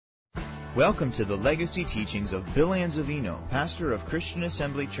Welcome to the legacy teachings of Bill Anzavino, pastor of Christian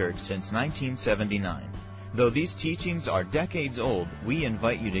Assembly Church since 1979. Though these teachings are decades old, we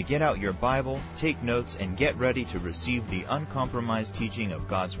invite you to get out your Bible, take notes, and get ready to receive the uncompromised teaching of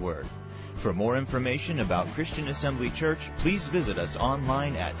God's Word. For more information about Christian Assembly Church, please visit us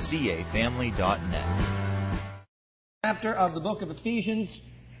online at cafamily.net. Chapter of the book of Ephesians,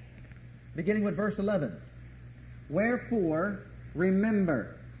 beginning with verse 11. Wherefore,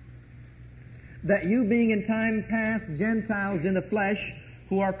 remember that you being in time past Gentiles in the flesh,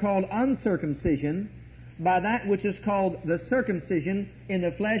 who are called uncircumcision, by that which is called the circumcision in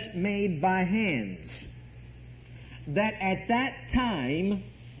the flesh made by hands, that at that time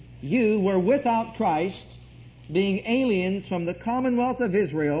you were without Christ, being aliens from the commonwealth of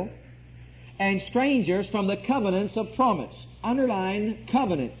Israel, and strangers from the covenants of promise. Underline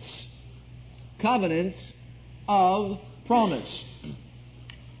covenants. Covenants of promise.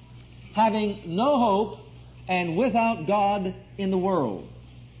 Having no hope and without God in the world.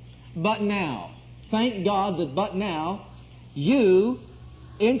 But now, thank God that but now, you,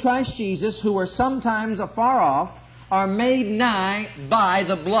 in Christ Jesus, who were sometimes afar off, are made nigh by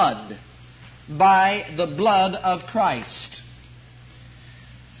the blood of Christ.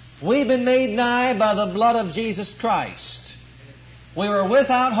 We've been made nigh by the blood of Jesus Christ. We were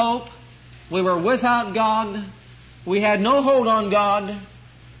without hope. We were without God. We had no hold on God.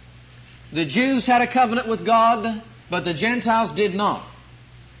 The Jews had a covenant with God, but the Gentiles did not.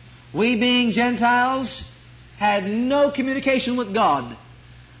 We, being Gentiles, had no communication with God,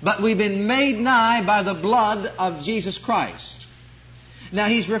 but we've been made nigh by the blood of Jesus Christ. Now,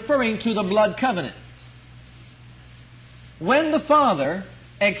 he's referring to the blood covenant. When the Father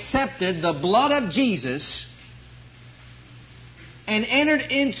accepted the blood of Jesus and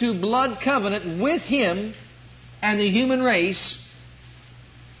entered into blood covenant with Him and the human race,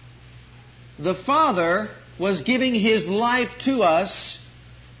 the Father was giving His life to us,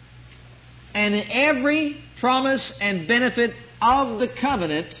 and every promise and benefit of the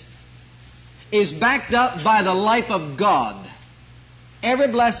covenant is backed up by the life of God. Every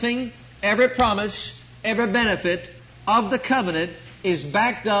blessing, every promise, every benefit of the covenant is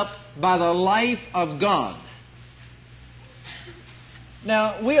backed up by the life of God.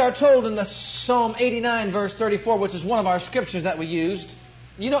 Now, we are told in the Psalm 89, verse 34, which is one of our scriptures that we used.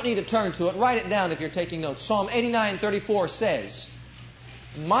 You don't need to turn to it. Write it down if you're taking notes. Psalm 89:34 says,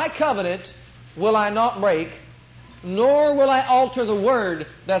 "My covenant will I not break, nor will I alter the word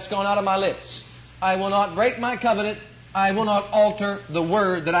that's gone out of my lips." I will not break my covenant. I will not alter the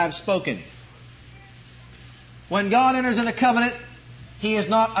word that I've spoken. When God enters in a covenant, He is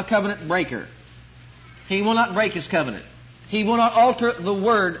not a covenant breaker. He will not break His covenant. He will not alter the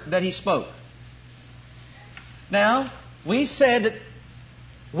word that He spoke. Now, we said that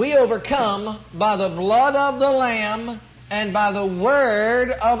we overcome by the blood of the Lamb and by the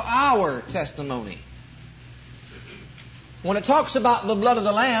word of our testimony. When it talks about the blood of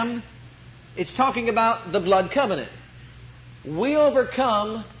the Lamb, it's talking about the blood covenant. We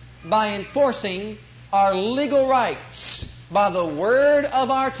overcome by enforcing our legal rights by the word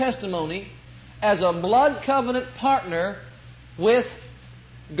of our testimony as a blood covenant partner with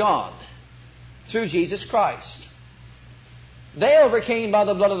God through Jesus Christ. They overcame by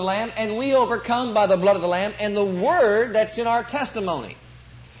the blood of the Lamb, and we overcome by the blood of the Lamb and the word that's in our testimony.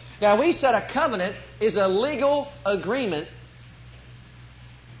 Now, we said a covenant is a legal agreement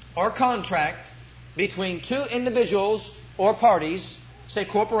or contract between two individuals or parties, say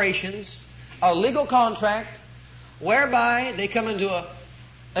corporations, a legal contract whereby they come into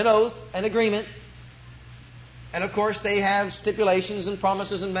an oath, an agreement, and of course they have stipulations and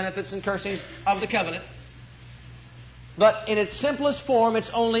promises and benefits and cursings of the covenant. But in its simplest form,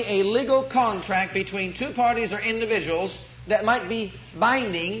 it's only a legal contract between two parties or individuals that might be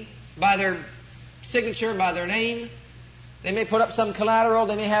binding by their signature, by their name. They may put up some collateral.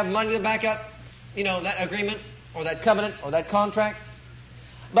 They may have money to back up, that agreement or that covenant or that contract.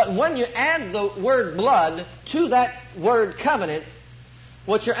 But when you add the word blood to that word covenant,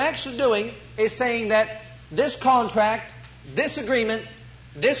 what you're actually doing is saying that this contract, this agreement,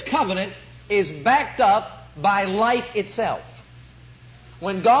 this covenant is backed up by life itself.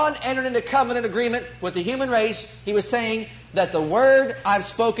 When God entered into covenant agreement with the human race, He was saying that the word I've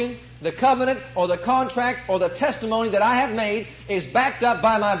spoken, the covenant or the contract or the testimony that I have made is backed up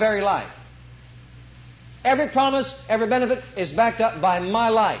by my very life. Every promise, every benefit is backed up by my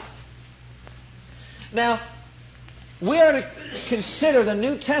life. Now, we are to consider the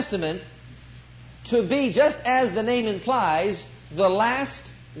New Testament to be, just as the name implies, the last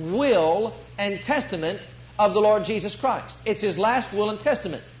will and testament of the Lord Jesus Christ. It's His last will and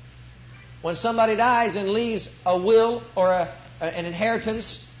testament. When somebody dies and leaves a will or an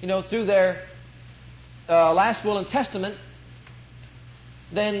inheritance, through their last will and testament,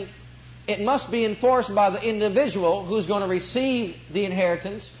 then it must be enforced by the individual who's going to receive the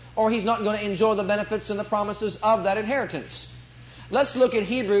inheritance, or he's not going to enjoy the benefits and the promises of that inheritance. Let's look at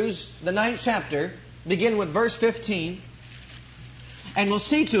Hebrews, the 9th chapter, begin with verse 15, and we'll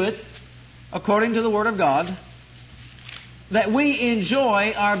see to it, according to the Word of God, that we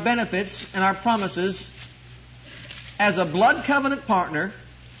enjoy our benefits and our promises as a blood covenant partner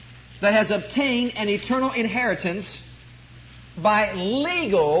that has obtained an eternal inheritance by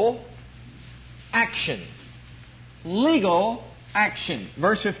legal action. Legal action.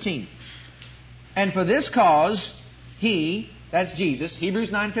 Verse 15. And for this cause, He, that's Jesus,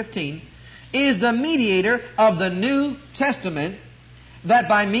 Hebrews 9:15, is the mediator of the New Testament, that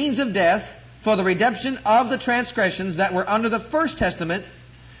by means of death, for the redemption of the transgressions that were under the first testament,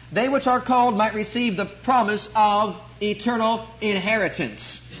 they which are called might receive the promise of eternal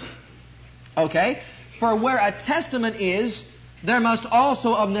inheritance. Okay? For where a testament is, there must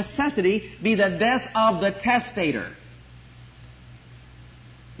also of necessity be the death of the testator.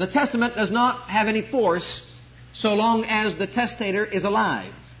 The testament does not have any force so long as the testator is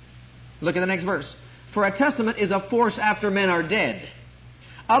alive. Look at the next verse. For a testament is of force after men are dead.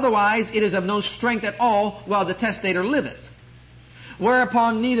 Otherwise it is of no strength at all while the testator liveth.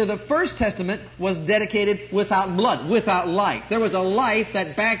 Whereupon neither the first testament was dedicated without blood, without life. There was a life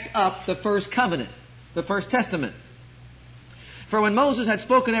that backed up the first covenant, the first testament. For when Moses had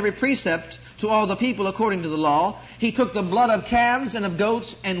spoken every precept to all the people according to the law, he took the blood of calves and of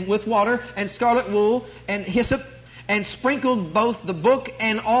goats, and with water and scarlet wool and hyssop, and sprinkled both the book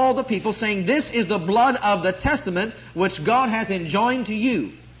and all the people, saying, This is the blood of the testament which God hath enjoined to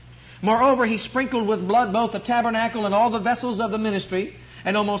you. Moreover, he sprinkled with blood both the tabernacle and all the vessels of the ministry,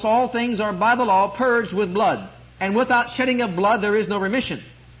 and almost all things are by the law purged with blood. And without shedding of blood there is no remission.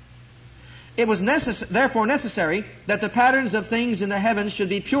 It was therefore necessary that the patterns of things in the heavens should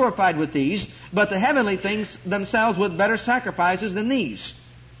be purified with these, but the heavenly things themselves with better sacrifices than these.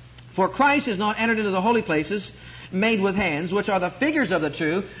 For Christ is not entered into the holy places made with hands, which are the figures of the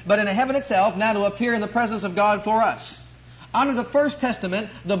true, but in the heaven itself, now to appear in the presence of God for us. Under the first testament,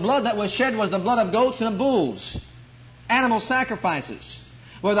 the blood that was shed was the blood of goats and of bulls, animal sacrifices,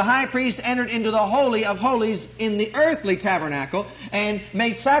 where the high priest entered into the Holy of Holies in the earthly tabernacle and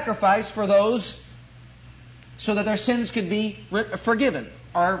made sacrifice for those so that their sins could be forgiven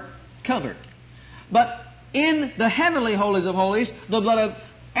or covered. But in the heavenly holies of holies, the blood of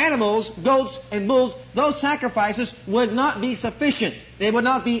animals, goats, and bulls, those sacrifices would not be sufficient. They would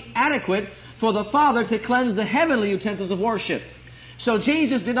not be adequate for the Father to cleanse the heavenly utensils of worship. So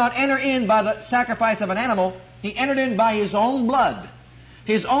Jesus did not enter in by the sacrifice of an animal. He entered in by His own blood.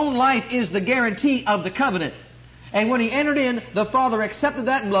 His own life is the guarantee of the covenant. And when He entered in, the Father accepted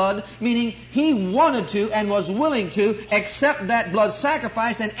that blood, meaning He wanted to and was willing to accept that blood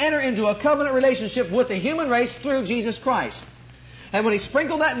sacrifice and enter into a covenant relationship with the human race through Jesus Christ. And when He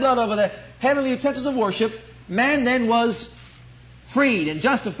sprinkled that blood over the heavenly utensils of worship, man then was freed and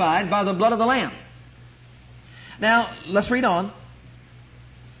justified by the blood of the Lamb. Now, let's read on.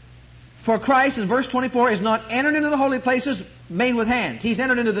 For Christ, in verse 24, is not entered into the holy places made with hands. He's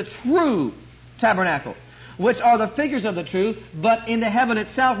entered into the true tabernacle, which are the figures of the true, but in the heaven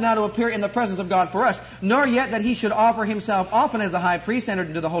itself, now to appear in the presence of God for us. Nor yet that He should offer Himself often as the high priest entered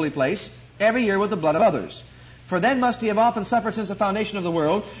into the holy place, every year with the blood of others. For then must He have often suffered since the foundation of the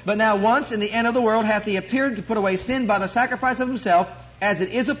world. But now once in the end of the world hath He appeared to put away sin by the sacrifice of Himself, as it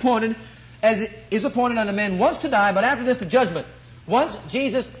is appointed unto men once to die, but after this the judgment. Once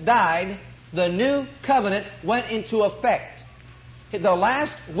Jesus died, the new covenant went into effect. The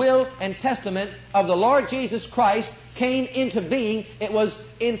last will and testament of the Lord Jesus Christ came into being. It was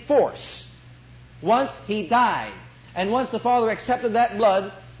in force. Once He died. And once the Father accepted that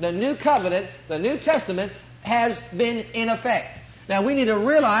blood, the new covenant, the New Testament, has been in effect. Now we need to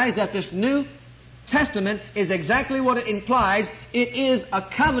realize that this New Testament is exactly what it implies. It is a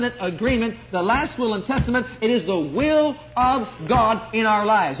covenant agreement. The last will and testament, it is the will of God in our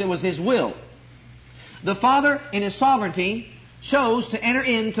lives. It was His will. The Father, in His sovereignty, chose to enter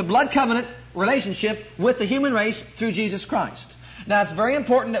into blood covenant relationship with the human race through Jesus Christ. Now it's very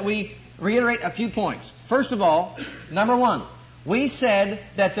important that we reiterate a few points. First of all, number one, we said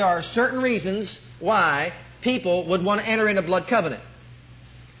that there are certain reasons why people would want to enter into blood covenant.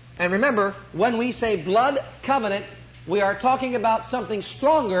 And remember, when we say blood covenant, we are talking about something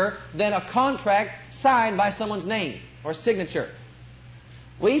stronger than a contract signed by someone's name or signature.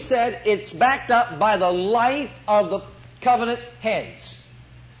 We said it's backed up by the life of the covenant heads.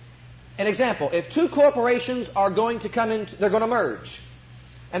 An example, if two corporations are going to come in, they're going to merge.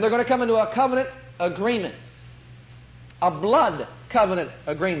 And they're going to come into a covenant agreement. A blood covenant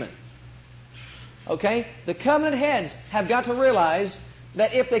agreement. Okay? The covenant heads have got to realize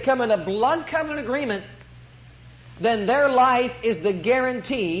that if they come in a blood covenant agreement, then their life is the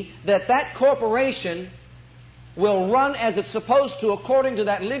guarantee that that corporation will run as it's supposed to according to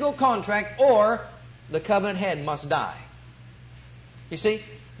that legal contract, or the covenant head must die. You see,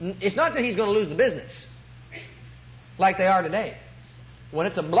 it's not that he's going to lose the business like they are today. When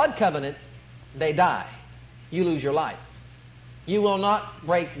it's a blood covenant, they die. You lose your life. You will not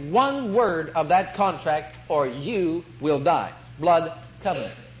break one word of that contract or you will die. Blood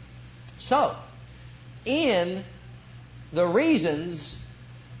covenant. So, in the reasons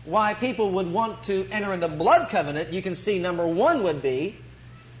why people would want to enter into blood covenant, you can see number one would be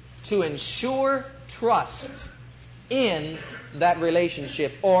to ensure trust in that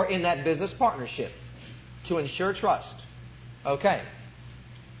relationship or in that business partnership. To ensure trust. Okay.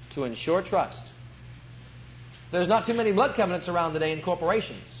 To ensure trust. There's not too many blood covenants around today in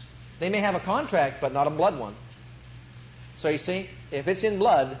corporations. They may have a contract, but not a blood one. So you see, if it's in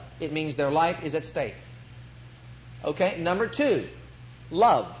blood, it means their life is at stake. Okay, number two,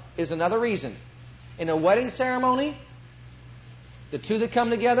 love is another reason. In a wedding ceremony, the two that come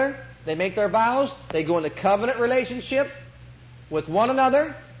together, they make their vows, they go into covenant relationship with one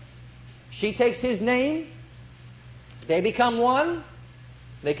another. She takes his name. They become one.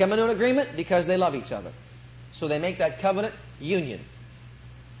 They come into an agreement because they love each other. So they make that covenant union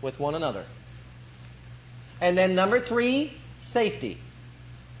with one another. And then number three, safety.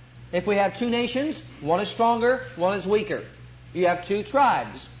 If we have two nations, one is stronger, one is weaker. You have two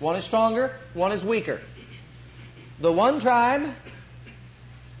tribes. One is stronger, one is weaker. The one tribe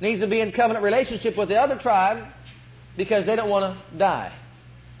needs to be in covenant relationship with the other tribe because they don't want to die.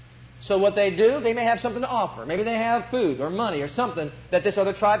 So what they do, they may have something to offer. Maybe they have food or money or something that this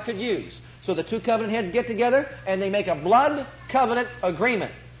other tribe could use. So the two covenant heads get together and they make a blood covenant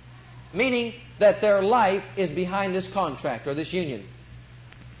agreement. Meaning that their life is behind this contract or this union.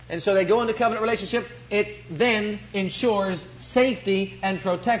 And so they go into covenant relationship. It then ensures safety and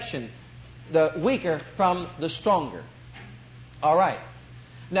protection. The weaker from the stronger. All right.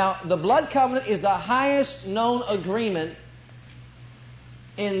 Now, the blood covenant is the highest known agreement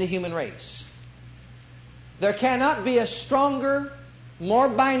in the human race. There cannot be a stronger, more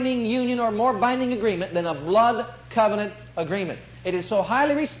binding union or more binding agreement than a blood covenant agreement. It is so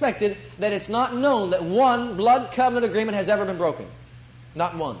highly respected that it's not known that one blood covenant agreement has ever been broken.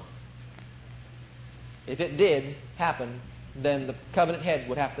 Not one. If it did happen, then the covenant head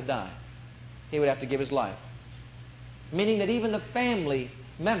would have to die. He would have to give his life. Meaning that even the family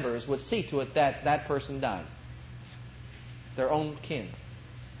members would see to it that that person died. Their own kin.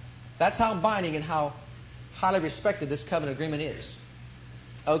 That's how binding and how highly respected this covenant agreement is.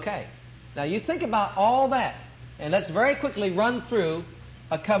 Okay. Now you think about all that, and let's very quickly run through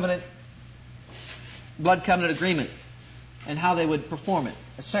a covenant, blood covenant agreement, and how they would perform it,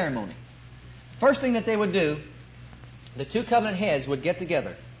 a ceremony. First thing that they would do, the two covenant heads would get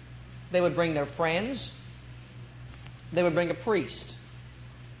together. They would bring their friends. They would bring a priest.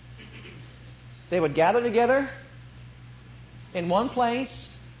 They would gather together in one place,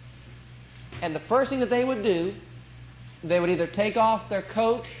 and the first thing that they would do, they would either take off their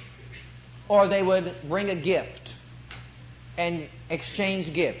coat or they would bring a gift and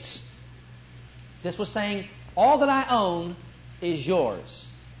exchange gifts. This was saying, all that I own is yours,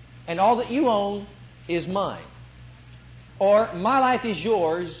 and all that you own is mine. Or, my life is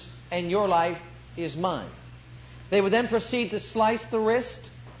yours, and your life is mine. They would then proceed to slice the wrist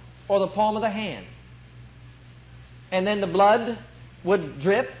or the palm of the hand. And then the blood would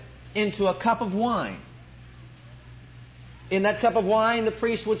drip into a cup of wine. In that cup of wine, the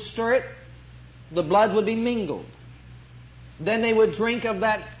priest would stir it. The blood would be mingled. Then they would drink of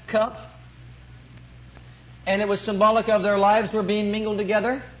that cup. And it was symbolic of their lives were being mingled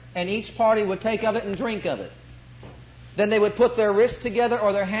together. And each party would take of it and drink of it. Then they would put their wrists together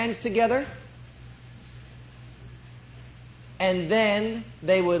or their hands together. And then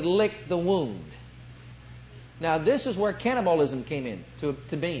they would lick the wound. Now this is where cannibalism came in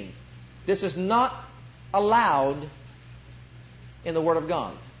to being. This is not allowed in the Word of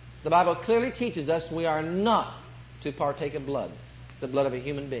God. The Bible clearly teaches us we are not to partake of blood, the blood of a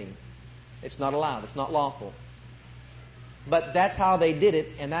human being. It's not allowed. It's not lawful. But that's how they did it,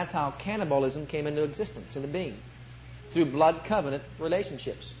 and that's how cannibalism came into existence, into being. Through blood covenant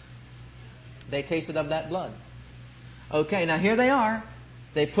relationships. They tasted of that blood. Okay, now here they are.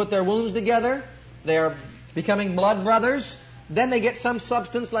 They put their wounds together. They are becoming blood brothers. Then they get some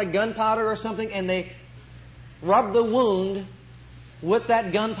substance like gunpowder or something, and they rub the wound with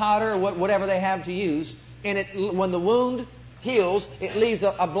that gunpowder or whatever they have to use. And when the wound heals, it leaves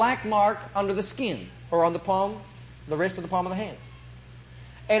a black mark under the skin or on the palm, the wrist or the palm of the hand.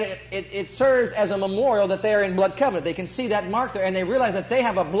 And it serves as a memorial that they are in blood covenant. They can see that mark there, and they realize that they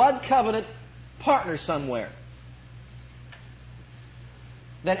have a blood covenant partner somewhere.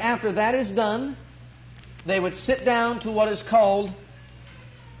 Then after that is done, they would sit down to what is called,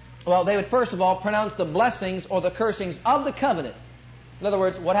 well, they would first of all pronounce the blessings or the cursings of the covenant. In other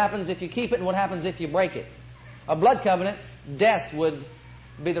words, what happens if you keep it and what happens if you break it. A blood covenant, death would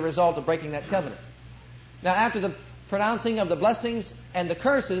be the result of breaking that covenant. Now, after the pronouncing of the blessings and the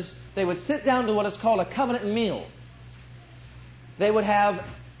curses, they would sit down to what is called a covenant meal. They would have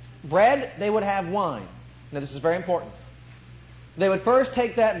bread, they would have wine. Now, this is very important. They would first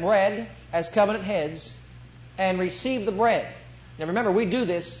take that bread as covenant heads and receive the bread. Now, remember, we do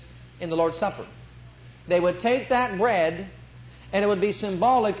this in the Lord's Supper. They would take that bread, and it would be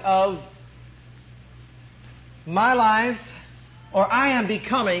symbolic of my life, or I am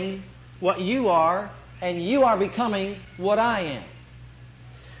becoming what you are, and you are becoming what I am.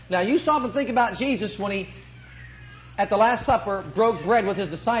 Now, you stop and think about Jesus when he, at the Last Supper, broke bread with his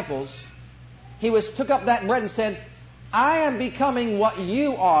disciples. He took up that bread and said, I am becoming what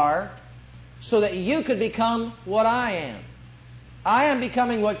you are so that you could become what I am. I am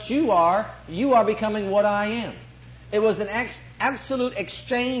becoming what you are becoming what I am. It was an absolute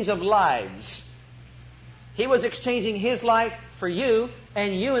exchange of lives. He was exchanging his life for you,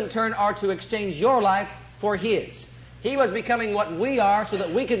 and you in turn are to exchange your life for his. He was becoming what we are so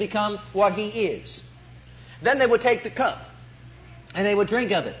that we could become what he is. Then they would take the cup, and they would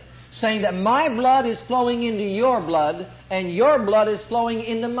drink of it, saying that my blood is flowing into your blood, and your blood is flowing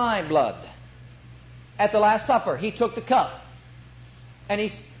into my blood. At the Last Supper, he took the cup, and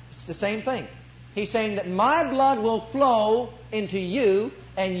it's the same thing. He's saying that my blood will flow into you,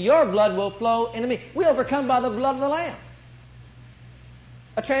 and your blood will flow into me. We overcome by the blood of the Lamb.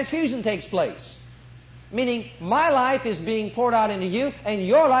 A transfusion takes place, meaning my life is being poured out into you, and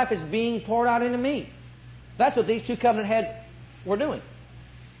your life is being poured out into me. That's what these two covenant heads were doing.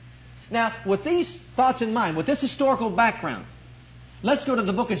 Now, with these thoughts in mind, with this historical background, let's go to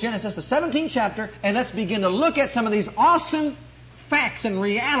the book of Genesis, the 17th chapter, and let's begin to look at some of these awesome facts and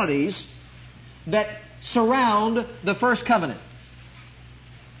realities that surround the first covenant.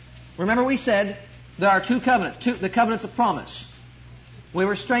 Remember, we said there are two covenants, the covenants of promise. We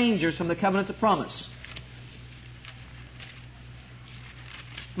were strangers from the covenants of promise.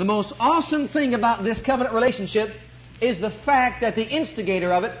 The most awesome thing about this covenant relationship is the fact that the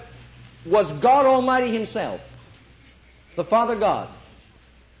instigator of it was God Almighty Himself, the Father God,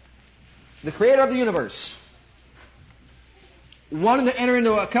 the Creator of the universe, wanted to enter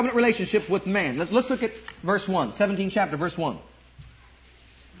into a covenant relationship with man. Let's look at verse 1, 17th chapter, verse 1.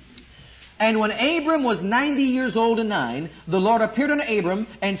 And when Abram was 90 years old and 9, the Lord appeared unto Abram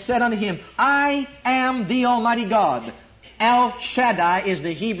and said unto him, I am the Almighty God. El Shaddai is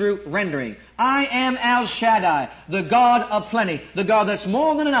the Hebrew rendering. I am El Shaddai, the God of plenty, the God that's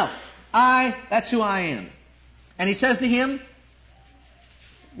more than enough. That's who I am. And he says to him,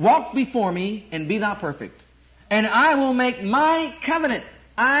 walk before me and be thou perfect. And I will make my covenant.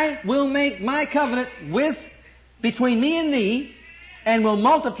 I will make my covenant between me and thee, and will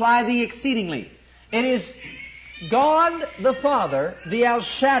multiply thee exceedingly. It is God the Father, the El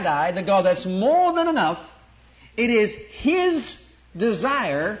Shaddai, the God that's more than enough. It is His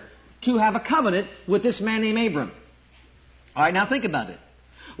desire to have a covenant with this man named Abram. All right, now think about it.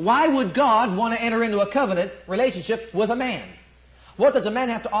 Why would God want to enter into a covenant relationship with a man? What does a man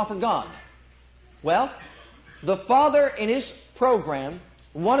have to offer God? Well, the Father in His program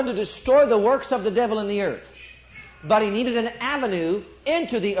wanted to destroy the works of the devil in the earth. But He needed an avenue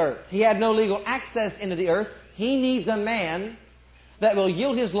into the earth. He had no legal access into the earth. He needs a man that will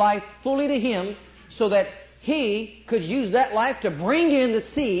yield his life fully to Him so that He could use that life to bring in the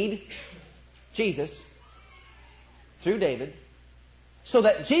seed, Jesus, through David, so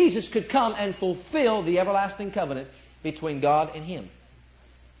that Jesus could come and fulfill the everlasting covenant between God and Him.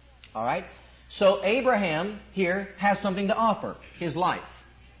 All right? So Abraham here has something to offer, his life,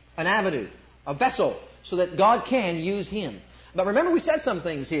 an avenue, a vessel, so that God can use him. But remember, we said some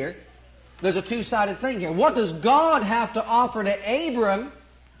things here. There's a two-sided thing here. What does God have to offer to Abram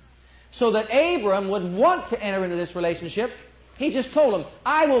so that Abram would want to enter into this relationship? He just told him,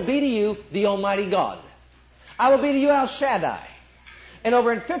 I will be to you the Almighty God. I will be to you El Shaddai. And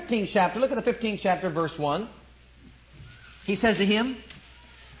over in 15th chapter, look at the 15th chapter, verse 1. He says to him,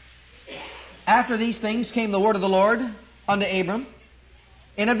 after these things came the word of the Lord unto Abram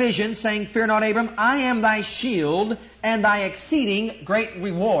in a vision, saying, Fear not, Abram, I am thy shield and thy exceeding great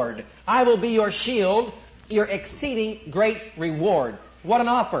reward. I will be your shield, your exceeding great reward. What an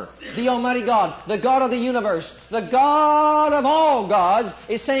offer. The Almighty God, the God of the universe, the God of all gods,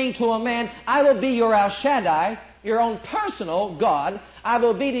 is saying to a man, I will be your El Shaddai, your own personal God. I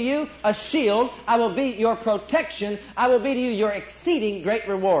will be to you a shield. I will be your protection. I will be to you your exceeding great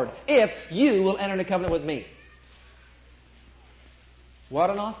reward if you will enter into covenant with me. What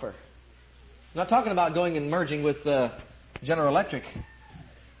an offer. I'm not talking about going and merging with General Electric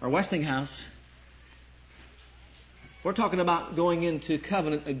or Westinghouse. We're talking about going into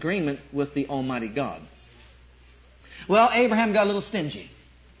covenant agreement with the Almighty God. Well, Abraham got a little stingy.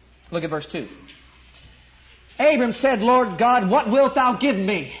 Look at verse 2. Abram said, Lord God, what wilt thou give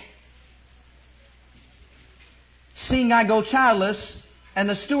me? Seeing I go childless, and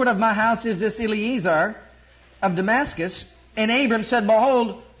the steward of my house is this Eliezer of Damascus. And Abram said,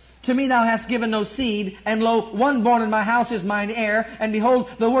 Behold, to me thou hast given no seed, and lo, one born in my house is mine heir. And behold,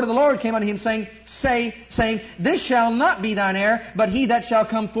 the word of the Lord came unto him, saying, This shall not be thine heir, but he that shall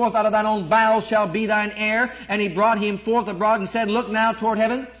come forth out of thine own bowels shall be thine heir. And he brought him forth abroad and said, Look now toward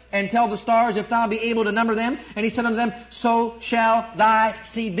heaven, and tell the stars if thou be able to number them. And he said unto them, So shall thy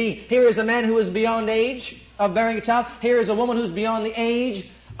seed be. Here is a man who is beyond age of bearing a child. Here is a woman who's beyond the age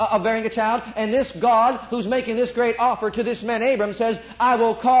of bearing a child. And this God who's making this great offer to this man Abram says, I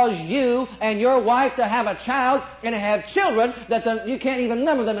will cause you and your wife to have a child and to have children that you can't even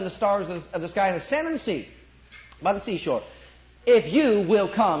number them in the stars of the sky and the sand and the sea, by the seashore, if you will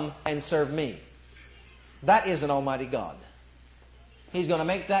come and serve me. That is an Almighty God. He's going to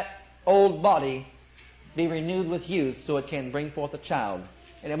make that old body be renewed with youth so it can bring forth a child.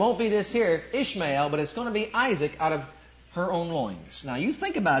 And it won't be this here Ishmael, but it's going to be Isaac out of her own loins. Now you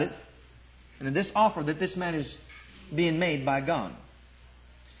think about it, and in this offer that this man is being made by God.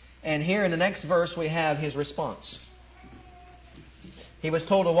 And here in the next verse we have his response. He was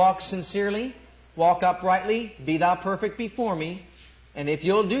told to walk sincerely, walk uprightly, be thou perfect before me. And if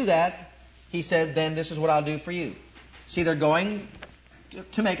you'll do that, he said, then this is what I'll do for you. See, they're going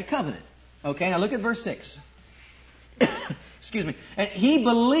to make a covenant. Okay, now look at verse 6. Excuse me. And he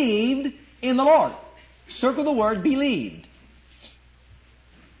believed in the Lord. Circle the word believed.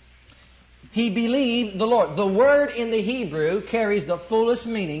 He believed the Lord. The word in the Hebrew carries the fullest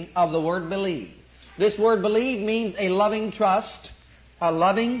meaning of the word believe. This word believe means a loving trust. A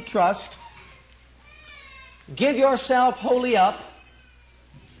loving trust. Give yourself wholly up.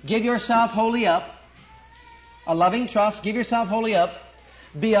 Give yourself wholly up. A loving trust. Give yourself wholly up.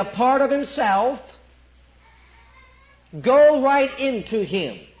 Be a part of himself. Go right into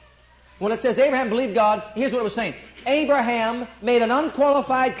him. When it says Abraham believed God, here's what it was saying. Abraham made an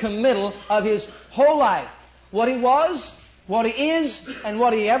unqualified committal of his whole life. What he was, what he is, and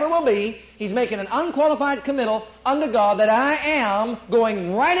what he ever will be. He's making an unqualified committal unto God that I am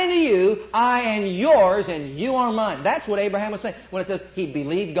going right into you. I am yours and you are mine. That's what Abraham was saying when it says he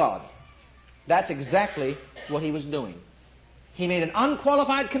believed God. That's exactly what he was doing. He made an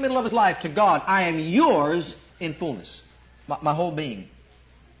unqualified committal of his life to God. I am yours in fullness. My whole being.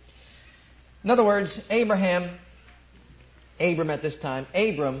 In other words, Abram at this time,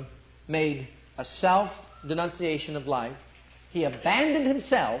 Abram made a self-denunciation of life. He abandoned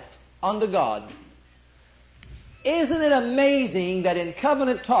himself unto God. Isn't it amazing that in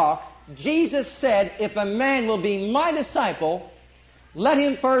covenant talk, Jesus said, if a man will be my disciple, let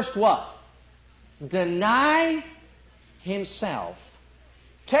him first what? Deny himself.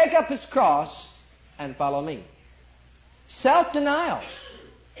 Take up his cross and follow me. Self-denial.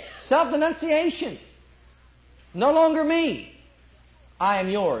 Self-denunciation. No longer me. I am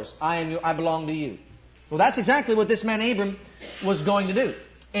yours. I belong to you. Well, that's exactly what this man Abram was going to do.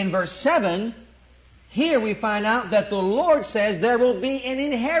 In verse 7, here we find out that the Lord says there will be an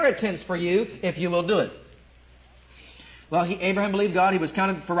inheritance for you if you will do it. Well, Abraham believed God. He was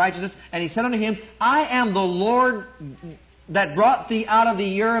counted for righteousness. And he said unto him, I am the Lord that brought thee out of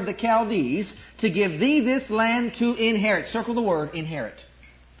the Ur of the Chaldees to give thee this land to inherit. Circle the word inherit.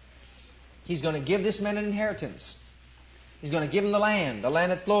 He's going to give this man an inheritance. He's going to give him the land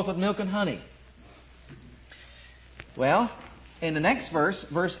that floweth with milk and honey. Well, in the next verse,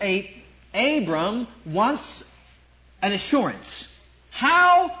 verse 8, Abram wants an assurance.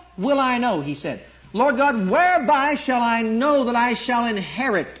 How will I know, he said. Lord God, whereby shall I know that I shall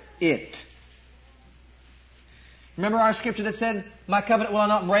inherit it? Remember our scripture that said, my covenant will I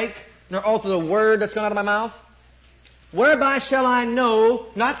not break, nor alter the word that's gone out of my mouth? Whereby shall I know,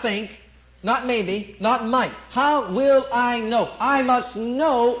 not think, not maybe, not might. How will I know? I must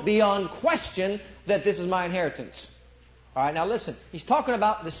know beyond question that this is my inheritance. All right, now listen. He's talking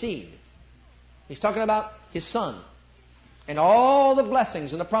about the seed. He's talking about his son. And all the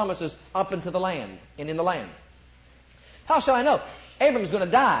blessings and the promises up into the land and in the land. How shall I know? Abram's going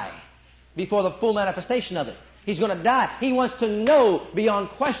to die before the full manifestation of it. He's going to die. He wants to know beyond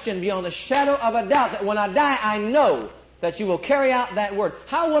question, beyond the shadow of a doubt, that when I die, I know that you will carry out that word.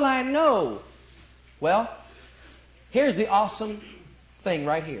 How will I know? Well, here's the awesome thing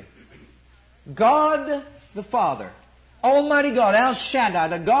right here. God the Father, Almighty God, El Shaddai,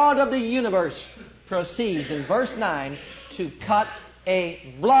 the God of the universe, proceeds in verse 9 to cut a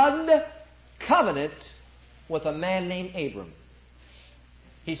blood covenant with a man named Abram.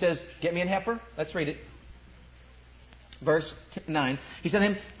 He says, get me an heifer. Let's read it. Verse 9. He said to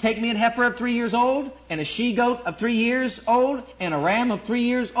him, take me an heifer of 3 years old, and a she-goat of 3 years old, and a ram of 3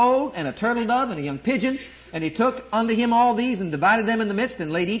 years old, and a turtle dove, and a young pigeon. And he took unto him all these, and divided them in the midst,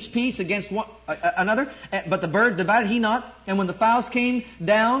 and laid each piece against another. But the birds divided he not. And when the fowls came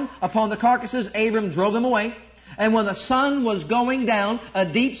down upon the carcasses, Abram drove them away. And when the sun was going down, a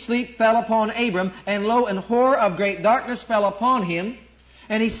deep sleep fell upon Abram, and lo, an horror of great darkness fell upon him.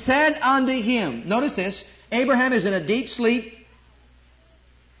 And he said unto him, notice this, Abraham is in a deep sleep.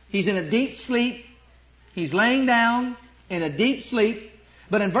 He's in a deep sleep. He's laying down in a deep sleep.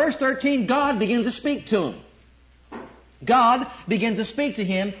 But in verse 13, God begins to speak to him. God begins to speak to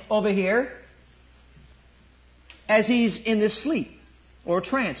him over here as he's in this sleep or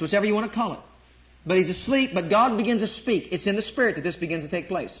trance, whichever you want to call it. But he's asleep, but God begins to speak. It's in the Spirit that this begins to take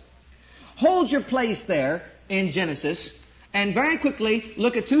place. Hold your place there in Genesis. And very quickly,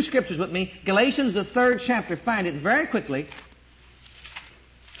 look at two scriptures with me. Galatians, the 3rd chapter. Find it very quickly.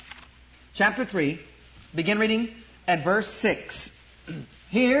 Chapter 3. Begin reading at verse 6.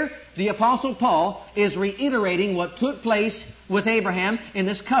 Here, the Apostle Paul is reiterating what took place with Abraham in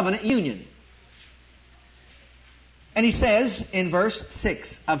this covenant union. And he says in verse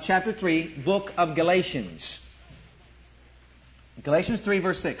 6 of chapter 3, book of Galatians. Galatians 3,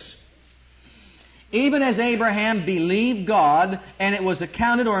 verse 6. Even as Abraham believed God, and it was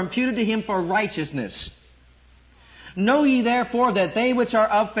accounted or imputed to him for righteousness. Know ye therefore that they which are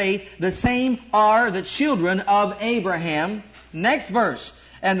of faith, the same are the children of Abraham. Next verse.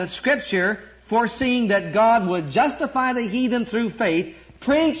 And the Scripture, foreseeing that God would justify the heathen through faith,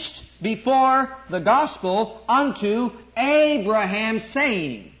 preached before the gospel unto Abraham,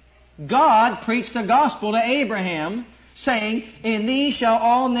 saying, God preached the gospel to Abraham, saying, in thee shall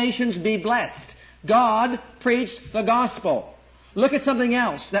all nations be blessed. God preached the gospel. Look at something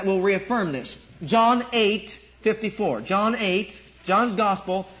else that will reaffirm this. John 8:54. John 8, John's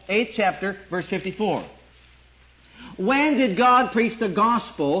Gospel, 8th chapter, verse 54. When did God preach the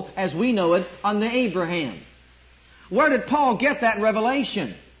gospel as we know it unto Abraham? Where did Paul get that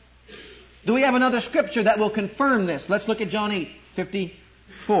revelation? Do we have another scripture that will confirm this? Let's look at John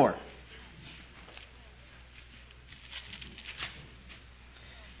 8:54.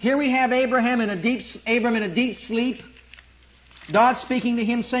 Here we have Abram in a deep sleep. God speaking to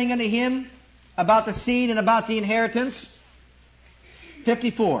him, saying unto him about the seed and about the inheritance.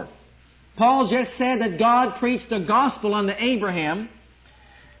 54. Paul just said that God preached the gospel unto Abraham.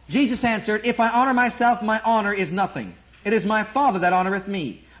 Jesus answered, if I honor myself, my honor is nothing. It is my Father that honoreth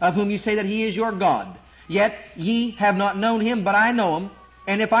me, of whom you say that he is your God. Yet ye have not known him, but I know him.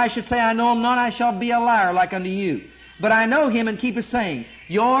 And if I should say I know him not, I shall be a liar like unto you. But I know him and keep his saying.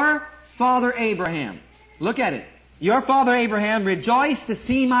 Your father Abraham, look at it. Your father Abraham rejoiced to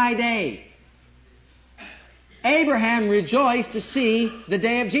see my day. Abraham rejoiced to see the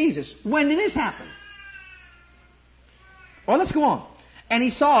day of Jesus. When did this happen? Well, let's go on. And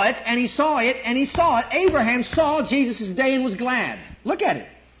he saw it, and he saw it, and he saw it. Abraham saw Jesus' day and was glad. Look at it.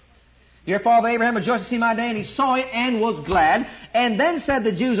 Your father Abraham rejoiced to see my day, and he saw it and was glad. And then said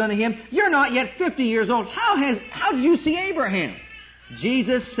the Jews unto him, you're not yet 50 years old. How did you see Abraham?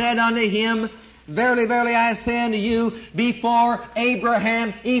 Jesus said unto him, verily, verily, I say unto you, before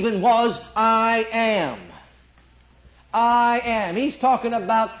Abraham even was, I am. I am. He's talking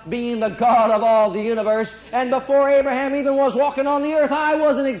about being the God of all the universe. And before Abraham even was walking on the earth, I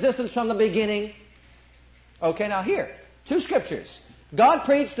was in existence from the beginning. Okay, now here, two scriptures. God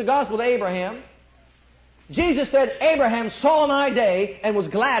preached the gospel to Abraham. Jesus said, Abraham saw my day and was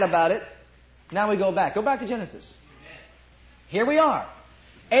glad about it. Now we go back. Go back to Genesis. Here we are.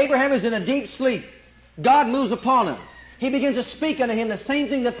 Abraham is in a deep sleep. God moves upon him. He begins to speak unto him the same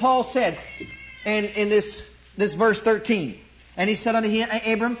thing that Paul said in this verse 13. And he said unto him,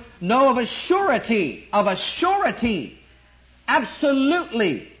 Abram, know of a surety, absolutely,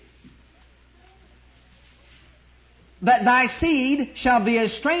 that thy seed shall be a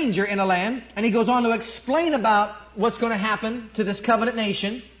stranger in a land. And he goes on to explain about what's going to happen to this covenant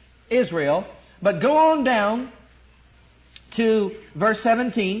nation, Israel. But go on down to verse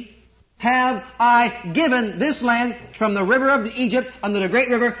 17. Have I given this land from the river of Egypt unto the great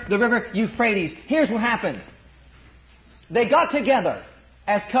river, the river Euphrates. Here's what happened. They got together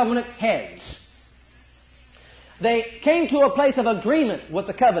as covenant heads. They came to a place of agreement with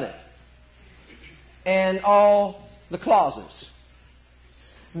the covenant and all the clauses.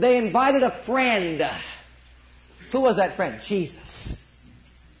 They invited a friend. Who was that friend? Jesus.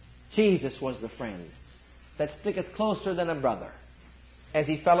 Jesus was the friend that sticketh closer than a brother. As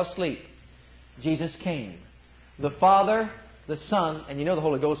he fell asleep, Jesus came. The Father, the Son, and you know the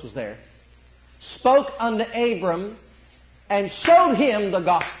Holy Ghost was there, spoke unto Abram and showed him the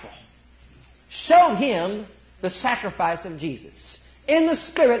gospel. Showed him the sacrifice of Jesus. In the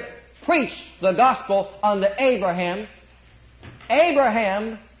Spirit, preached the gospel unto Abraham.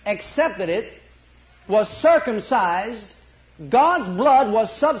 Abraham accepted it, was circumcised. God's blood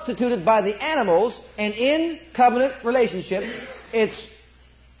was substituted by the animals, and in covenant relationship,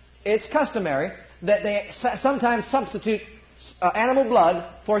 it's customary that they sometimes substitute animal blood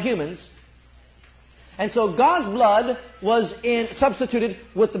for humans. And so God's blood was substituted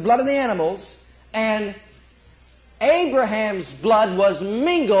with the blood of the animals, and Abraham's blood was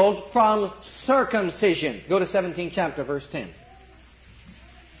mingled from circumcision. Go to 17th chapter, verse 10.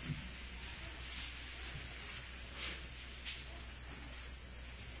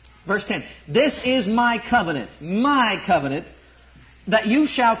 Verse 10. This is my covenant, that you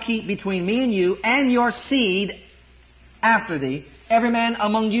shall keep between me and you and your seed after thee. Every man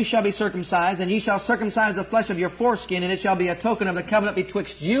among you shall be circumcised, and ye shall circumcise the flesh of your foreskin, and it shall be a token of the covenant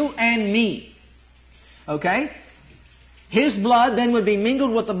betwixt you and me. Okay? His blood then would be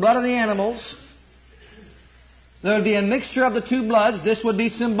mingled with the blood of the animals. There would be a mixture of the two bloods. This would be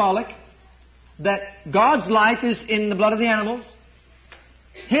symbolic that God's life is in the blood of the animals.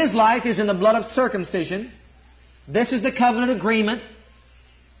 His life is in the blood of circumcision. This is the covenant agreement.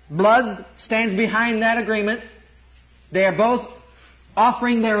 Blood stands behind that agreement. They are both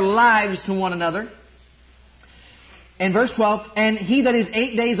offering their lives to one another. In verse 12, and he that is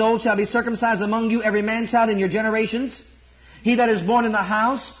 8 days old shall be circumcised among you, every man-child in your generations. He that is born in the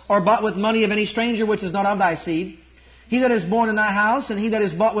house, or bought with money of any stranger which is not of thy seed. He that is born in thy house, and he that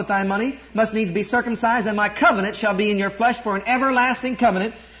is bought with thy money, must needs be circumcised, and my covenant shall be in your flesh for an everlasting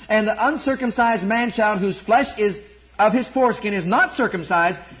covenant. And the uncircumcised man-child whose flesh is of his foreskin is not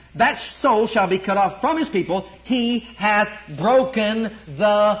circumcised, that soul shall be cut off from his people. He hath broken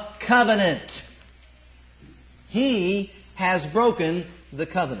the covenant. He has broken the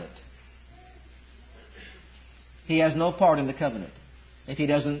covenant. He has no part in the covenant if he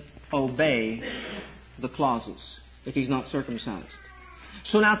doesn't obey the clauses, if he's not circumcised.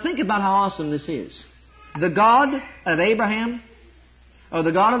 So now think about how awesome this is. The God of Abraham, or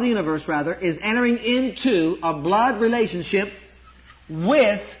the God of the universe rather, is entering into a blood relationship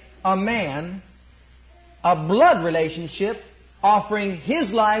with a man, a blood relationship, offering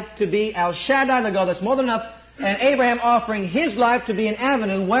his life to be El Shaddai, the God that's more than enough, and Abraham offering his life to be an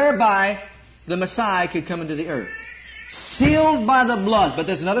avenue whereby the Messiah could come into the earth. Sealed by the blood. But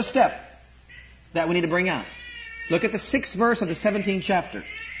there's another step that we need to bring out. Look at the 6th verse of the 17th chapter.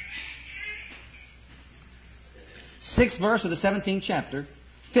 6th verse of the 17th chapter,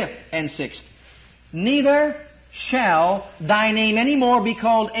 5th and 6th. Neither shall thy name any more be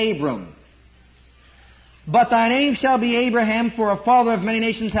called Abram, but thy name shall be Abraham, for a father of many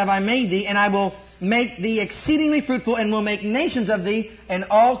nations have I made thee, and I will make thee exceedingly fruitful, and will make nations of thee, and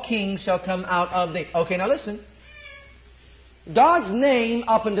all kings shall come out of thee. Okay, now listen. God's name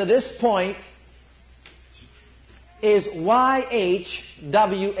up until this point is YHWH.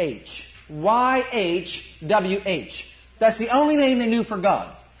 YHWH. That's the only name they knew for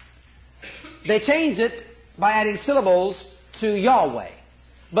God. They changed it by adding syllables to Yahweh.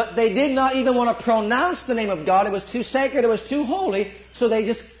 But they did not even want to pronounce the name of God. It was too sacred. It was too holy. So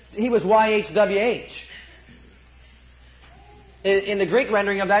he was YHWH. In the Greek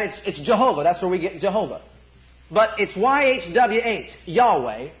rendering of that, it's Jehovah. That's where we get Jehovah. But it's YHWH,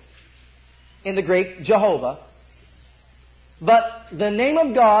 Yahweh, in the Greek, Jehovah. But the name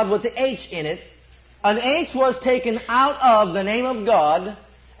of God with the H in it, an H was taken out of the name of God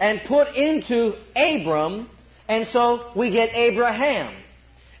and put into Abram, and so we get Abraham.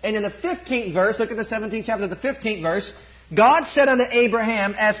 And in the 15th verse, look at the 17th chapter, the 15th verse, God said unto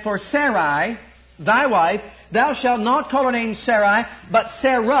Abraham, as for Sarai, thy wife, thou shalt not call her name Sarai, but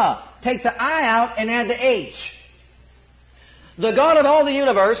Sarah. Take the I out and add the H. The God of all the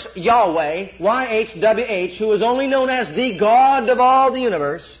universe, Yahweh, YHWH, who is only known as the God of all the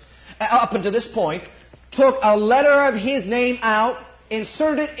universe, up until this point, took a letter of his name out,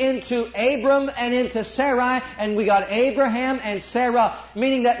 inserted it into Abram and into Sarai, and we got Abraham and Sarah,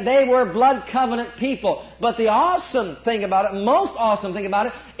 meaning that they were blood covenant people. But the awesome thing about it, most awesome thing about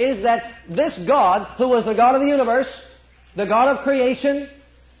it, is that this God, who was the God of the universe, the God of creation,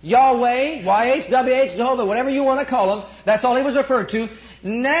 Yahweh, YHWH, Jehovah, whatever you want to call him, that's all he was referred to,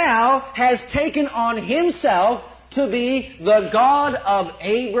 now has taken on himself to be the God of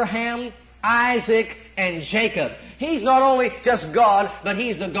Abraham, Isaac, and Jacob. He's not only just God, but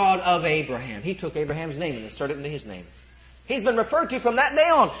He's the God of Abraham. He took Abraham's name and inserted it into his name. He's been referred to from that day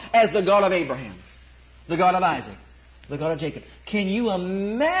on as the God of Abraham, the God of Isaac, the God of Jacob. Can you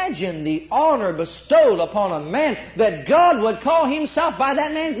imagine the honor bestowed upon a man that God would call Himself by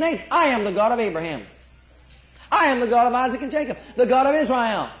that man's name? I am the God of Abraham. I am the God of Isaac and Jacob, the God of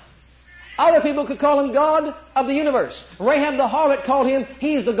Israel. Other people could call Him God of the universe. Rahab the harlot called Him,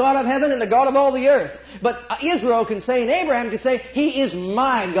 He's the God of heaven and the God of all the earth. But Israel can say, and Abraham can say, He is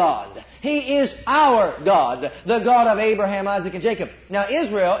my God. He is our God, the God of Abraham, Isaac, and Jacob. Now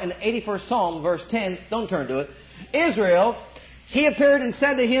Israel, in the 81st Psalm, verse 10, don't turn to it. Israel, He appeared and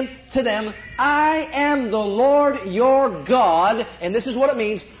said to them, I am the Lord your God. And this is what it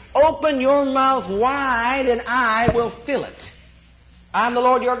means. Open your mouth wide and I will fill it. I'm the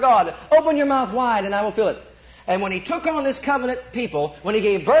Lord your God. Open your mouth wide and I will fill it. And when He took on this covenant people, when He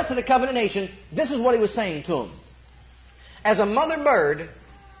gave birth to the covenant nation, this is what He was saying to them. As a mother bird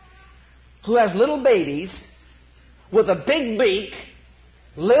who has little babies with a big beak,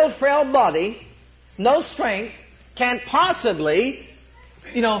 little frail body, no strength, can possibly,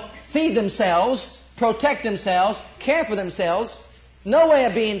 feed themselves, protect themselves, care for themselves, no way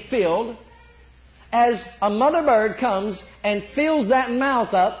of being filled, as a mother bird comes and fills that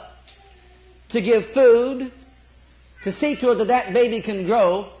mouth up to give food, to see to it that that baby can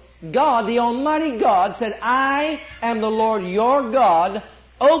grow, God, the Almighty God, said, I am the Lord your God.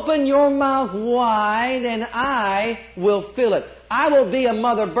 Open your mouth wide and I will fill it. I will be a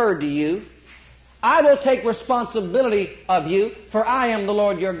mother bird to you. I will take responsibility of you, for I am the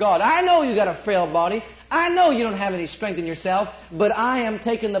Lord your God. I know you got a frail body. I know you don't have any strength in yourself, but I am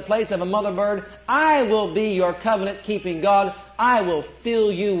taking the place of a mother bird. I will be your covenant-keeping God. I will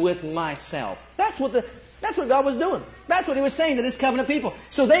fill you with myself. That's what God was doing. That's what He was saying to this covenant people.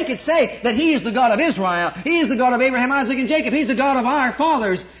 So they could say that He is the God of Israel. He is the God of Abraham, Isaac, and Jacob. He's the God of our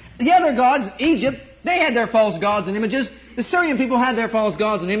fathers. The other gods, Egypt, they had their false gods and images. The Syrian people had their false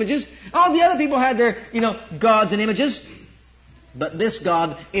gods and images. All the other people had their, gods and images. But this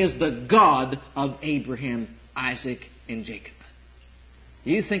God is the God of Abraham, Isaac, and Jacob.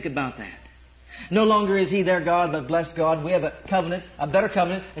 You think about that. No longer is He their God, but blessed God. We have a covenant, a better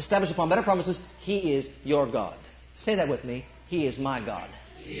covenant, established upon better promises. He is your God. Say that with me. He is my God.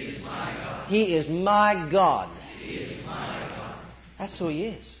 He is my God. He is my God. He is my God. That's who He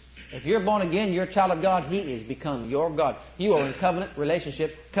is. If you're born again, you're a child of God, He is become your God. You are in covenant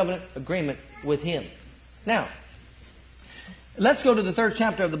relationship, covenant agreement with Him. Now, let's go to the 3rd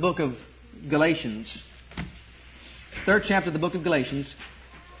chapter of the book of Galatians. 3rd chapter of the book of Galatians.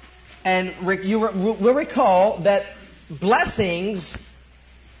 And you will recall that blessings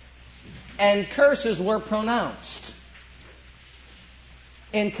and curses were pronounced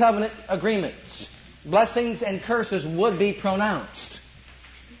in covenant agreements. Blessings and curses would be pronounced.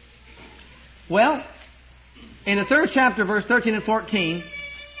 Well, in the 3rd chapter, verse 13 and 14,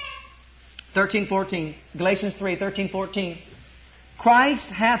 13-14, Galatians 3, 13-14, Christ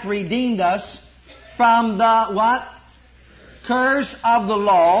hath redeemed us from the what? Curse of the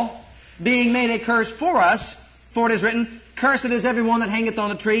law, being made a curse for us, for it is written, Cursed is everyone that hangeth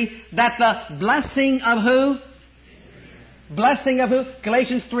on a tree, that the blessing of who? Blessing of who?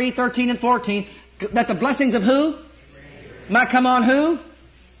 Galatians 3, 13 and 14, that the blessings of who? Might come on who?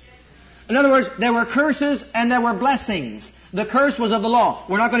 In other words, there were curses and there were blessings. The curse was of the law.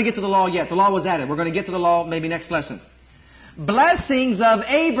 We're not going to get to the law yet. The law was added. We're going to get to the law maybe next lesson. Blessings of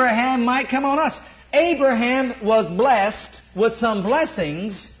Abraham might come on us. Abraham was blessed with some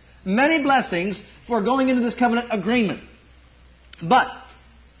blessings, many blessings, for going into this covenant agreement. But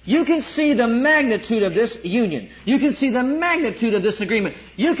you can see the magnitude of this union. You can see the magnitude of this agreement.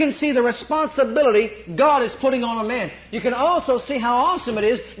 You can see the responsibility God is putting on a man. You can also see how awesome it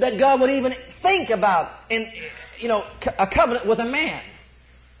is that God would even think about a covenant with a man.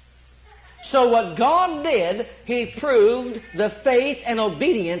 So what God did, He proved the faith and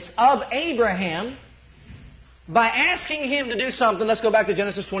obedience of Abraham by asking him to do something. Let's go back to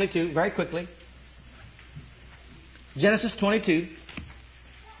Genesis 22 very quickly. Genesis 22.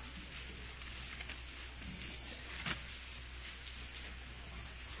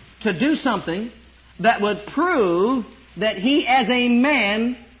 To do something that would prove that he as a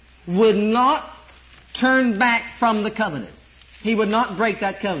man would not turn back from the covenant. He would not break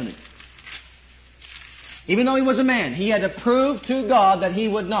that covenant. Even though he was a man, he had to prove to God that he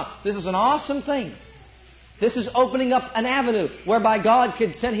would not. This is an awesome thing. This is opening up an avenue whereby God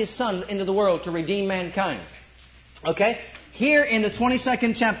could send His Son into the world to redeem mankind. Okay? Here in the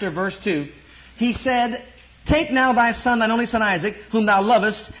 22nd chapter, verse 2, He said, "Take now thy son, thine only son Isaac, whom thou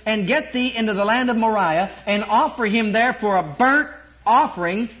lovest, and get thee into the land of Moriah, and offer him there for a burnt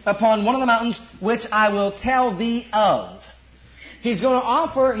offering upon one of the mountains, which I will tell thee of." He's going to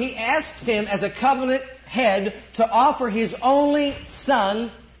offer, he asks him as a covenant head to offer his only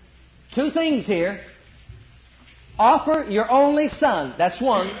son. Two things here. Offer your only son. That's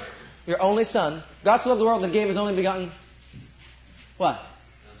one. Your only son. God so loved the world that gave His only begotten. What?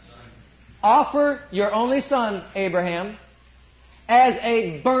 Offer your only son, Abraham, as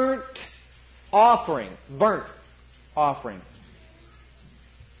a burnt offering. Burnt offering.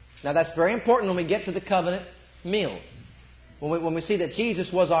 Now that's very important when we get to the covenant meal. When we see that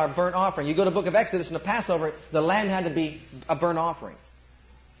Jesus was our burnt offering. You go to the book of Exodus and the Passover, the lamb had to be a burnt offering.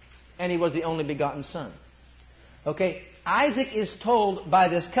 And He was the only begotten son. Okay, Isaac is told by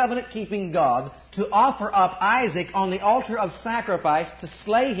this covenant-keeping God to offer up Isaac on the altar of sacrifice, to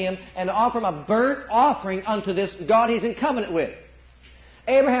slay him and to offer him a burnt offering unto this God he's in covenant with.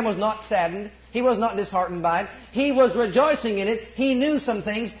 Abraham was not saddened. He was not disheartened by it. He was rejoicing in it. He knew some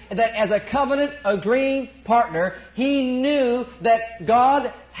things that as a covenant agreeing partner, he knew that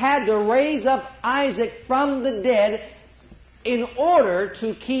God had to raise up Isaac from the dead in order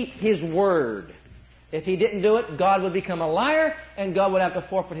to keep His word. If he didn't do it, God would become a liar and God would have to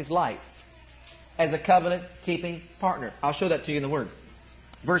forfeit his life as a covenant-keeping partner. I'll show that to you in the Word.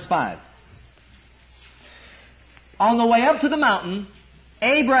 Verse 5. On the way up to the mountain,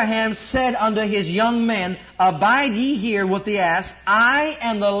 Abraham said unto his young men, "Abide ye here with the ass. I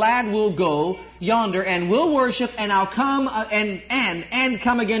and the lad will go yonder and will worship, and I'll come and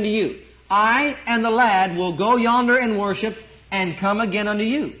come again to you. I and the lad will go yonder and worship and come again unto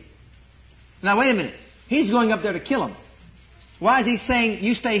you." Now wait a minute. He's going up there to kill him. Why is he saying,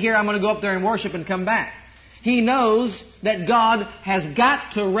 "You stay here, I'm going to go up there and worship and come back"? He knows that God has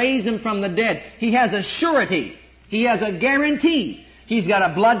got to raise him from the dead. He has a surety. He has a guarantee. He's got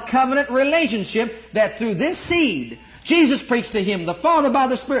a blood covenant relationship that through this seed, Jesus preached to him. The Father by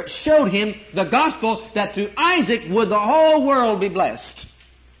the Spirit showed him the gospel that through Isaac would the whole world be blessed.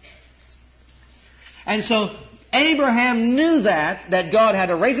 And so Abraham knew that God had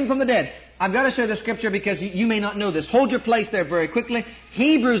to raise him from the dead. I've got to show the scripture because you may not know this. Hold your place there very quickly.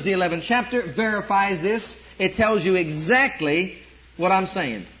 Hebrews, the 11th chapter, verifies this. It tells you exactly what I'm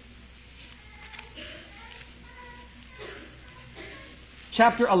saying.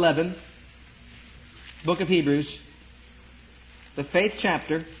 Chapter 11, book of Hebrews, the 8th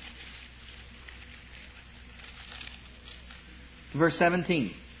chapter, verse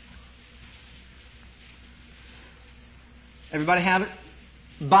 17. Everybody have it?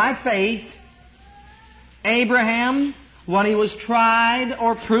 By faith, Abraham, when he was tried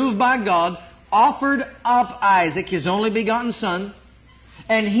or proved by God, offered up Isaac, his only begotten son,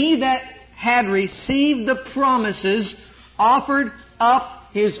 and he that had received the promises offered up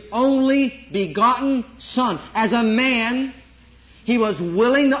his only begotten son. As a man, he was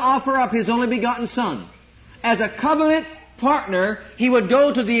willing to offer up his only begotten son. As a covenant partner, he would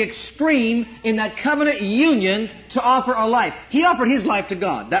go to the extreme in that covenant union to offer a life. He offered his life to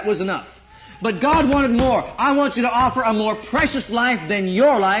God. That was enough. But God wanted more. I want you to offer a more precious life than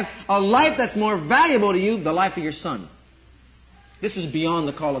your life, a life that's more valuable to you, the life of your son. This is beyond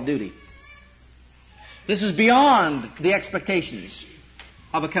the call of duty. This is beyond the expectations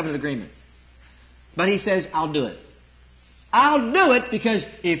of a covenant agreement. But he says, I'll do it. I'll do it because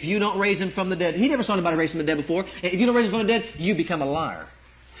if you don't raise him from the dead, he never saw anybody raise from the dead before. If you don't raise him from the dead, you become a liar.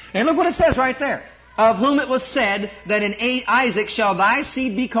 And look what it says right there. Of whom it was said that in Isaac shall thy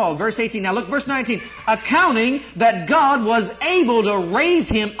seed be called. Verse 18. Now look, verse 19. Accounting that God was able to raise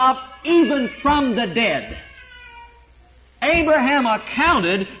him up even from the dead. Abraham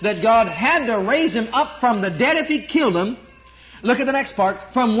accounted that God had to raise him up from the dead if he killed him. Look at the next part.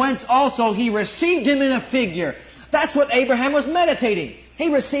 From whence also he received him in a figure. That's what Abraham was meditating.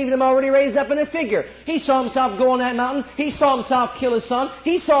 He received him already raised up in a figure. He saw himself go on that mountain. He saw himself kill his son.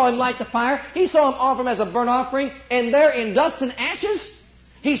 He saw him light the fire. He saw him offer him as a burnt offering. And there in dust and ashes,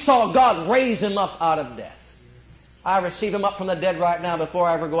 he saw God raise him up out of death. I receive him up from the dead right now before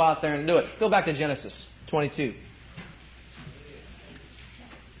I ever go out there and do it. Go back to Genesis 22.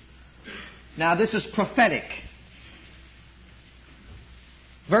 Now this is prophetic.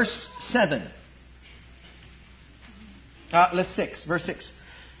 Verse 7. Verse 6.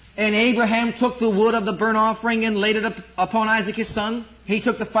 And Abraham took the wood of the burnt offering and laid it upon Isaac his son. He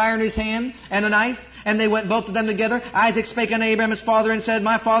took the fire in his hand and a knife, and they went both of them together. Isaac spake unto Abraham his father and said,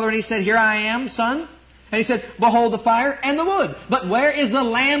 My father. And he said, Here I am, son. And he said, Behold the fire and the wood. But where is the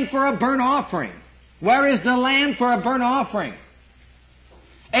lamb for a burnt offering? Where is the lamb for a burnt offering?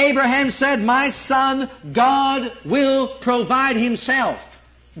 Abraham said, My son, God will provide Himself.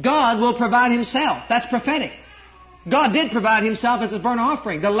 God will provide Himself. That's prophetic. God did provide Himself as a burnt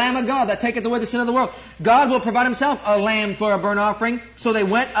offering, the Lamb of God that taketh away the sin of the world. God will provide Himself a lamb for a burnt offering. So they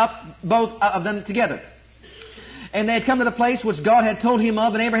went up, both of them together. And they had come to the place which God had told him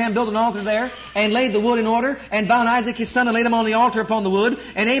of, and Abraham built an altar there, and laid the wood in order, and bound Isaac his son, and laid him on the altar upon the wood.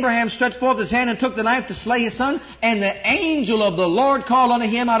 And Abraham stretched forth his hand, and took the knife to slay his son. And the angel of the Lord called unto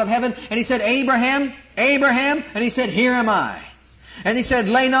him out of heaven, and he said, Abraham, Abraham. And he said, Here am I. And he said,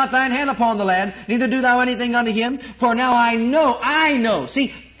 Lay not thine hand upon the lad, neither do thou anything unto him, for now I know.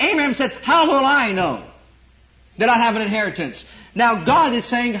 See, Abraham said, How will I know that I have an inheritance? Now God is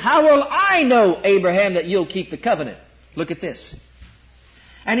saying, How will I know, Abraham, that you'll keep the covenant? Look at this.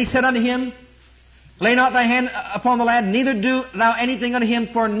 And he said unto him, Lay not thy hand upon the lad, neither do thou anything unto him,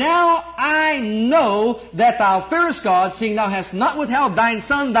 for now I know that thou fearest God, seeing thou hast not withheld thine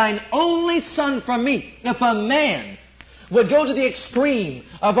son, thine only son, from me. If a man would go to the extreme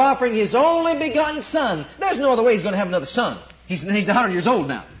of offering his only begotten son, there's no other way he's going to have another son. He's 100 years old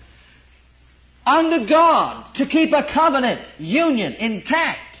now. Unto God, to keep a covenant union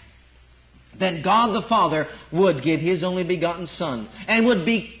intact, then God the Father would give His only begotten Son, and would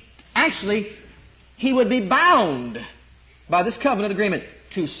be, actually, He would be bound by this covenant agreement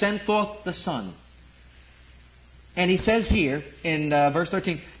to send forth the Son. And He says here in verse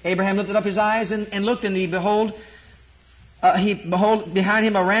 13, Abraham lifted up his eyes and looked, and behold, behind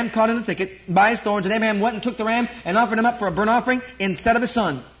him a ram caught in the thicket by his thorns. And Abraham went and took the ram and offered him up for a burnt offering instead of his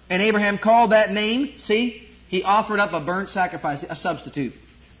son. And Abraham called that name, see, he offered up a burnt sacrifice, a substitute.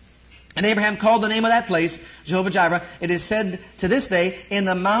 And Abraham called the name of that place Jehovah-Jireh. It is said to this day, In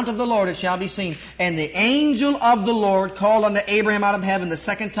the mount of the Lord it shall be seen. And the angel of the Lord called unto Abraham out of heaven the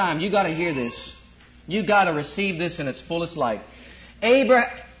second time. You got to hear this. You got to receive this in its fullest light.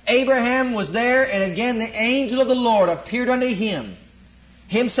 Abraham was there, and again the angel of the Lord appeared unto him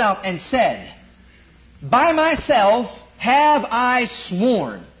himself and said, By myself have I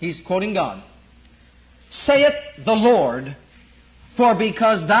sworn. He's quoting God. Saith the Lord, For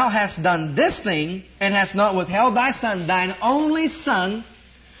because thou hast done this thing, and hast not withheld thy son, thine only son,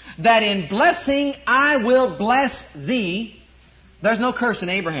 that in blessing I will bless thee. There's no curse in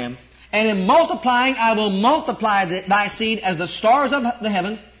Abraham. And in multiplying I will multiply thy seed as the stars of the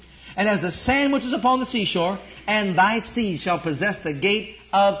heaven, and as the sand which is upon the seashore. And thy seed shall possess the gate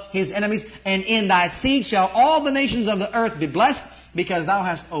of his enemies. And in thy seed shall all the nations of the earth be blessed, because thou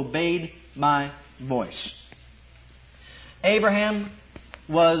hast obeyed my voice. Abraham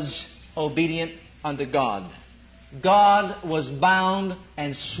was obedient unto God. God was bound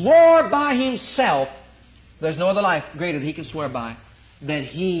and swore by Himself, there's no other life greater that He can swear by, that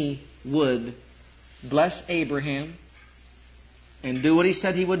He would bless Abraham and do what He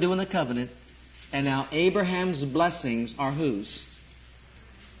said He would do in the covenant. And now Abraham's blessings are whose?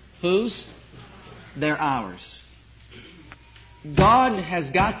 Whose? They're ours. God has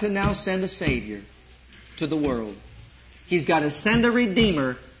got to now send a Savior to the world. He's got to send a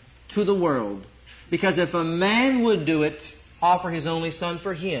Redeemer to the world. Because if a man would do it, offer his only son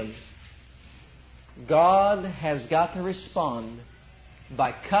for him, God has got to respond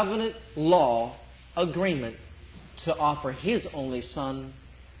by covenant law agreement to offer His only Son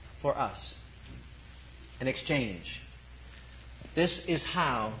for us in exchange. This is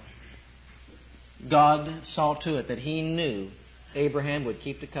how God saw to it that He knew Abraham would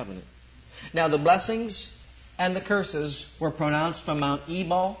keep the covenant. Now the blessings and the curses were pronounced from Mount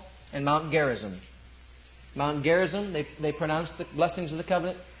Ebal and Mount Gerizim. Mount Gerizim, they pronounced the blessings of the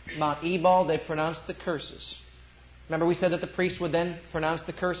covenant. Mount Ebal, they pronounced the curses. Remember we said that the priest would then pronounce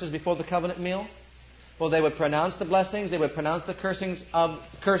the curses before the covenant meal? Well, they would pronounce the blessings, they would pronounce the curses of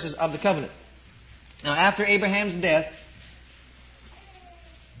the covenant. Now, after Abraham's death,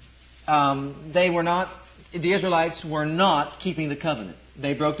 the Israelites were not keeping the covenant.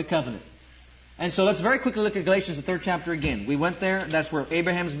 They broke the covenant. And so let's very quickly look at Galatians, the 3rd chapter again. We went there. That's where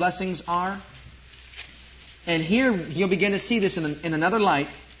Abraham's blessings are. And here you'll begin to see this in another light.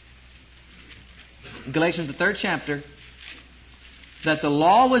 Galatians, the 3rd chapter, that the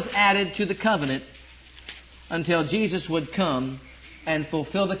law was added to the covenant until Jesus would come and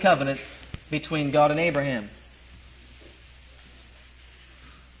fulfill the covenant between God and Abraham.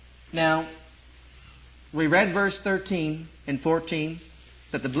 Now, We read verse 13 and 14.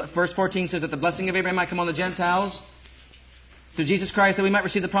 Verse 14 says that the blessing of Abraham might come on the Gentiles through Jesus Christ, that we might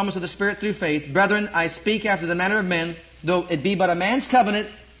receive the promise of the Spirit through faith. Brethren, I speak after the manner of men, though it be but a man's covenant,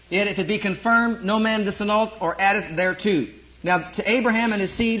 yet if it be confirmed, no man disannulleth or addeth thereto. Now to Abraham and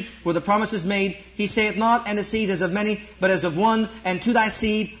his seed were the promises made. He saith not, and his seed as of many, but as of one, and to thy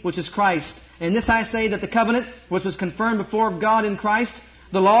seed, which is Christ. And this I say, that the covenant, which was confirmed before of God in Christ,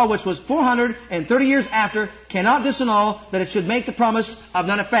 the law, which was 430 years after, cannot disannul, that it should make the promise of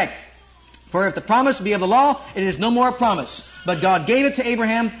none effect. For if the promise be of the law, it is no more a promise. But God gave it to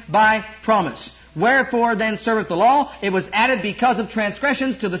Abraham by promise. Wherefore then serveth the law? It was added because of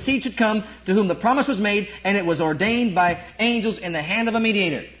transgressions, till the seed should come, to whom the promise was made, and it was ordained by angels in the hand of a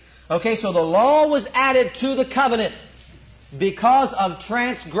mediator. Okay, so the law was added to the covenant because of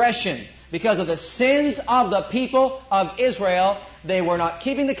transgression, because of the sins of the people of Israel. They were not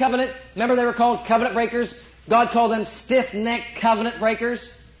keeping the covenant. Remember, they were called covenant breakers. God called them stiff-necked covenant breakers.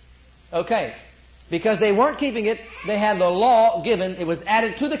 Okay. Because they weren't keeping it, they had the law given. It was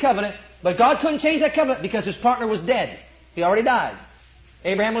added to the covenant. But God couldn't change that covenant because his partner was dead. He already died.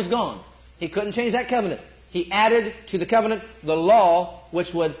 Abraham was gone. He couldn't change that covenant. He added to the covenant the law,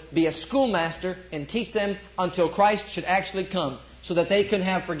 which would be a schoolmaster and teach them until Christ should actually come, so that they could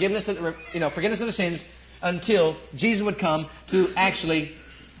have forgiveness of their sins until Jesus would come to actually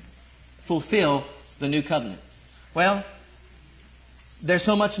fulfill the new covenant. Well, there's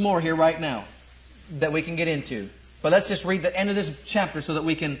so much more here right now that we can get into. But let's just read the end of this chapter so that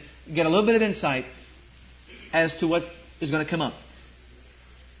we can get a little bit of insight as to what is going to come up.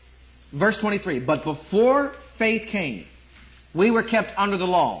 Verse 23, but before faith came, we were kept under the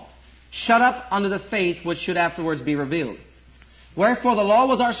law, shut up under the faith which should afterwards be revealed. Wherefore the law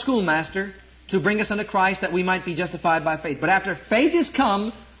was our schoolmaster to bring us unto Christ, that we might be justified by faith. But after faith is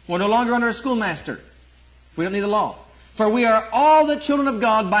come, we're no longer under a schoolmaster. We don't need the law. For we are all the children of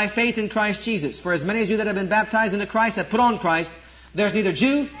God by faith in Christ Jesus. For as many as you that have been baptized into Christ have put on Christ. There's neither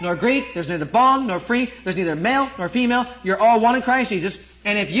Jew nor Greek. There's neither bond nor free. There's neither male nor female. You're all one in Christ Jesus.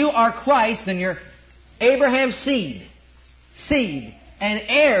 And if you are Christ, then you're Abraham's seed, and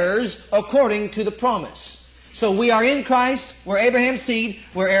heirs according to the promise. So we are in Christ. We're Abraham's seed.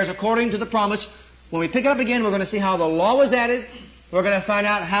 We're heirs according to the promise. When we pick it up again, we're going to see how the law was added. We're going to find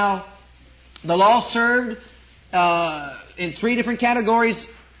out how the law served in three different categories.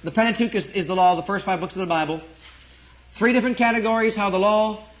 The Pentateuch is the law, the first 5 books of the Bible. 3 different categories, how the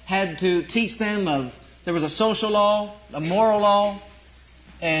law had to teach them of, there was a social law, a moral law,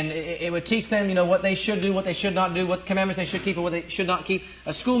 and it would teach them, what they should do, what they should not do, what commandments they should keep and what they should not keep.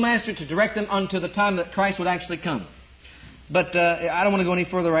 A schoolmaster to direct them unto the time that Christ would actually come. But I don't want to go any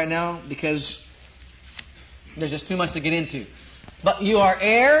further right now because there's just too much to get into. But you are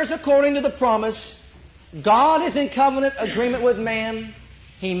heirs according to the promise. God is in covenant agreement with man.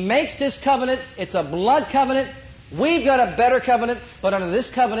 He makes this covenant. It's a blood covenant. We've got a better covenant, but under this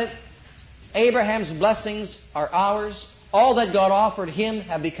covenant, Abraham's blessings are ours. All that God offered him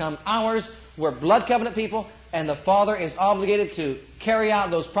have become ours. We're blood covenant people, and the Father is obligated to carry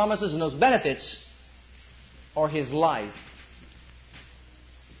out those promises and those benefits or his life.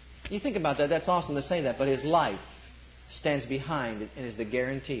 You think about that, that's awesome to say that, but his life stands behind it and is the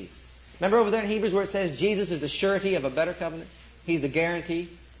guarantee. Remember over there in Hebrews where it says Jesus is the surety of a better covenant? He's the guarantee.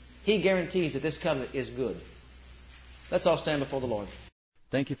 He guarantees that this covenant is good. Let's all stand before the Lord.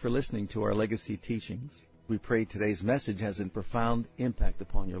 Thank you for listening to our legacy teachings. We pray today's message has a profound impact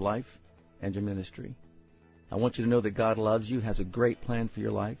upon your life and your ministry. I want you to know that God loves you, has a great plan for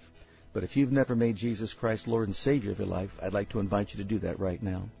your life. But if you've never made Jesus Christ Lord and Savior of your life, I'd like to invite you to do that right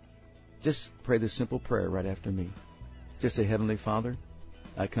now. Just pray this simple prayer right after me. Just say, Heavenly Father,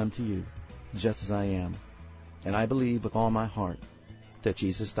 I come to you just as I am, and I believe with all my heart that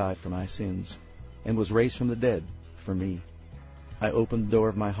Jesus died for my sins and was raised from the dead for me. I open the door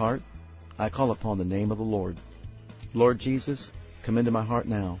of my heart. I call upon the name of the Lord. Lord Jesus, come into my heart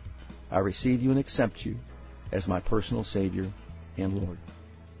now. I receive you and accept you as my personal Savior and Lord.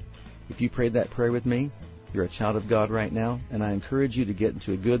 If you prayed that prayer with me, you're a child of God right now, and I encourage you to get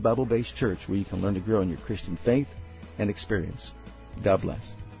into a good Bible-based church where you can learn to grow in your Christian faith and experience. God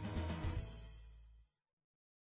bless.